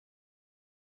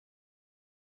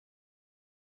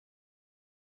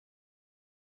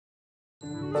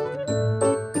Hello.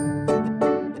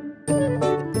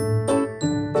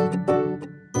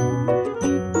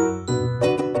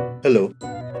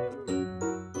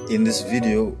 In this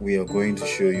video, we are going to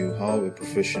show you how a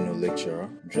professional lecturer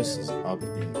dresses up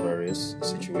in various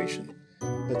situations.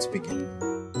 Let's begin.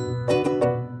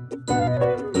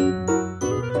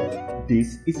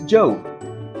 This is Joe.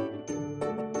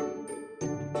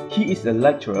 He is a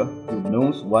lecturer who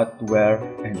knows what to wear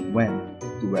and when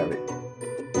to wear it.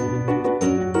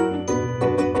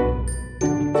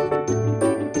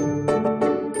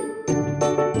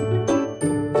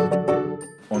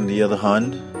 On the other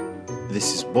hand,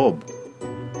 this is Bob.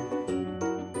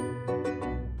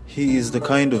 He is the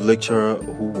kind of lecturer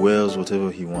who wears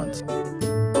whatever he wants.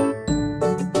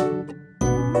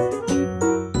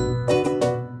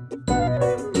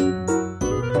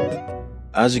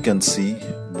 As you can see,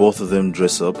 both of them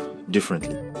dress up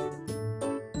differently.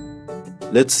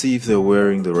 Let's see if they're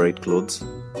wearing the right clothes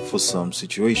for some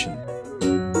situation.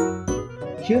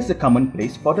 Here's a common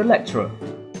place for the lecturer: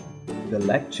 the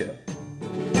lecture.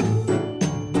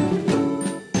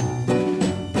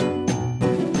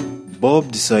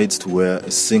 Bob decides to wear a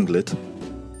singlet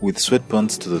with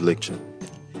sweatpants to the lecture.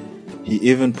 He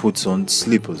even puts on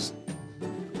slippers.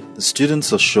 The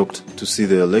students are shocked to see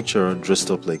their lecturer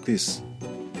dressed up like this.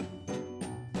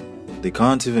 They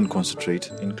can't even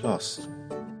concentrate in class.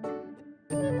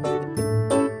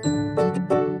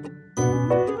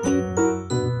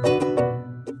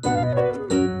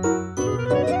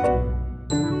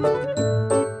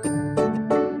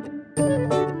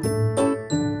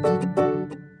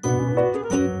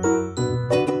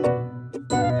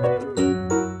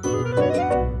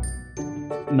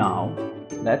 Now,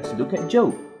 let's look at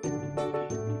Joe.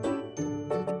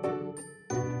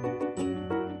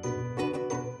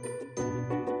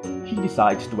 He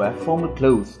decides to wear formal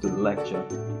clothes to the lecture.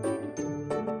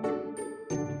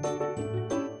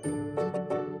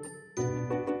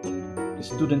 The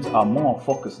students are more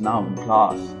focused now in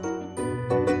class.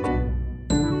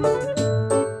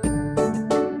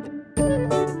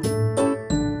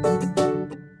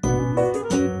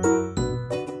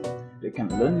 They can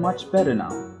learn much better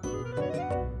now.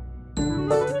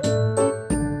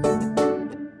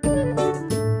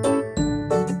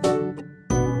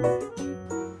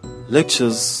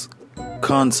 Lectures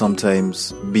can't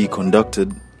sometimes be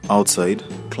conducted outside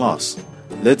class.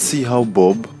 Let's see how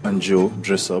Bob and Joe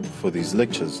dress up for these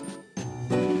lectures.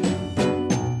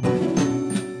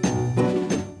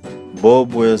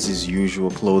 Bob wears his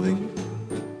usual clothing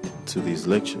to these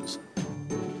lectures.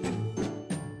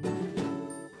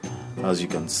 As you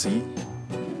can see,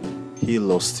 he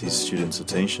lost his students'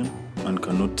 attention and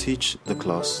cannot teach the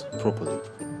class properly.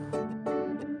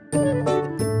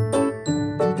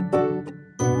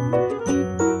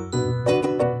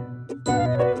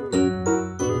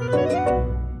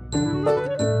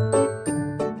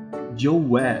 Joe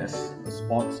wears a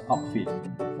sports outfit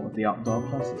for the outdoor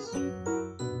classes.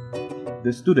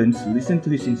 The students listen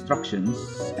to his instructions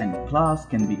and class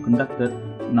can be conducted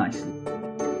nicely.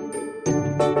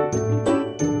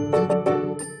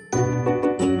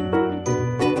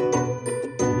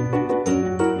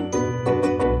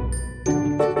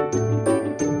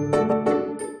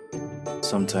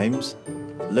 Sometimes,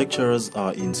 lecturers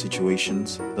are in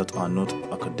situations that are not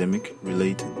academic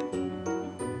related.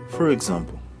 For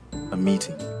example, a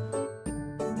meeting.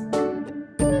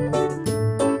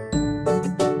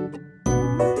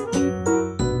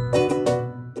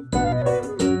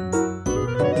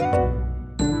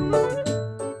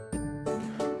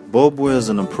 Bob wears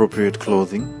an appropriate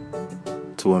clothing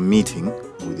to a meeting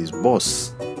with his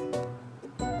boss.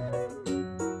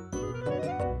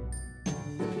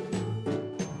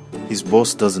 His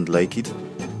boss doesn't like it,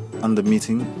 and the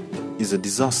meeting is a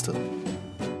disaster.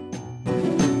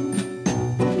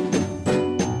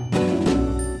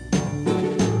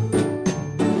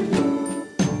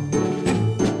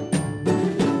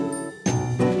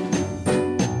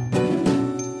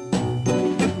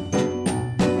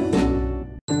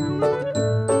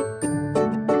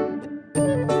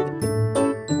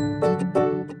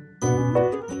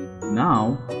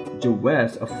 Now, Joe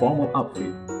wears a formal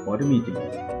outfit for the meeting.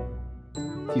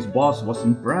 His boss was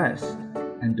impressed,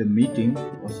 and the meeting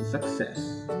was a success.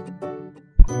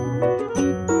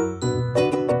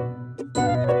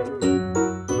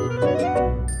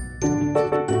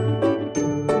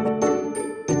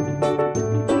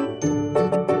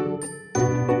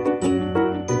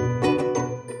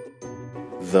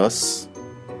 Thus,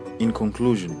 in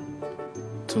conclusion,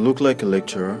 to look like a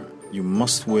lecturer, you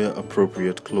must wear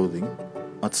appropriate clothing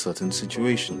at certain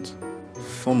situations.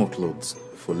 Formal clothes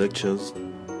for lectures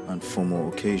and formal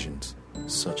occasions.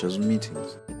 such as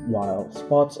meetings. while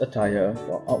sports attire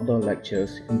for outdoor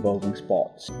lectures involving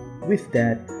sports. With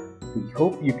that, we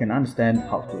hope you can understand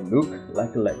how to look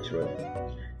like a lecturer.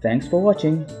 Thanks for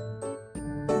watching.